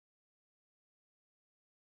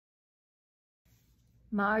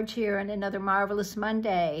Marge here on another Marvelous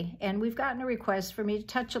Monday, and we've gotten a request for me to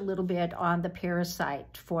touch a little bit on the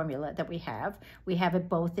parasite formula that we have. We have it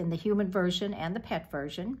both in the human version and the pet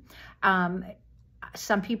version.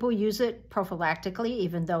 Some people use it prophylactically,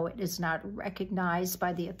 even though it is not recognized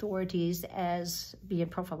by the authorities as being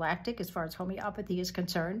prophylactic as far as homeopathy is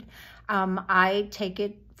concerned. I take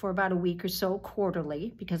it for about a week or so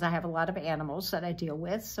quarterly because I have a lot of animals that I deal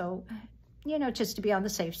with. So, you know, just to be on the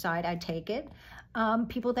safe side, I take it.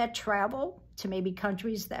 People that travel to maybe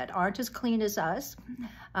countries that aren't as clean as us.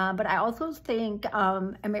 But I also think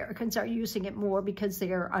Americans are using it more because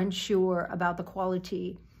they're unsure about the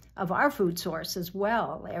quality of our food source as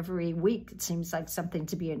well. Every week it seems like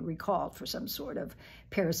something's being recalled for some sort of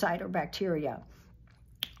parasite or bacteria.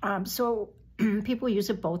 So people use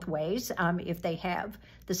it both ways. If they have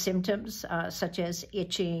the symptoms such as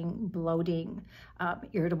itching, bloating,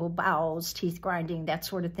 irritable bowels, teeth grinding, that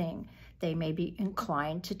sort of thing, they may be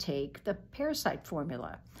inclined to take the parasite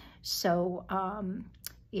formula. So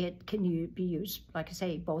it can be used, like I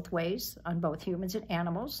say, both ways on both humans and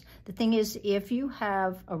animals. The thing is, if you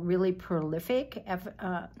have a really prolific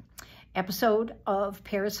episode of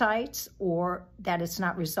parasites or that it's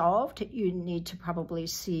not resolved, you need to probably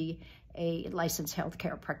see a licensed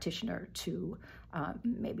healthcare practitioner to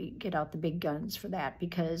maybe get out the big guns for that,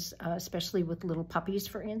 because especially with little puppies,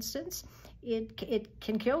 for instance, it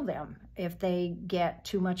can kill them if they get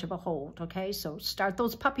too much of a hold, okay? So start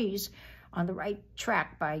those puppies on the right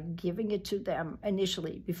track by giving it to them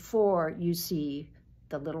initially before you see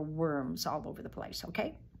the little worms all over the place,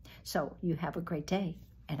 okay? So you have a great day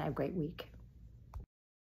and a great week.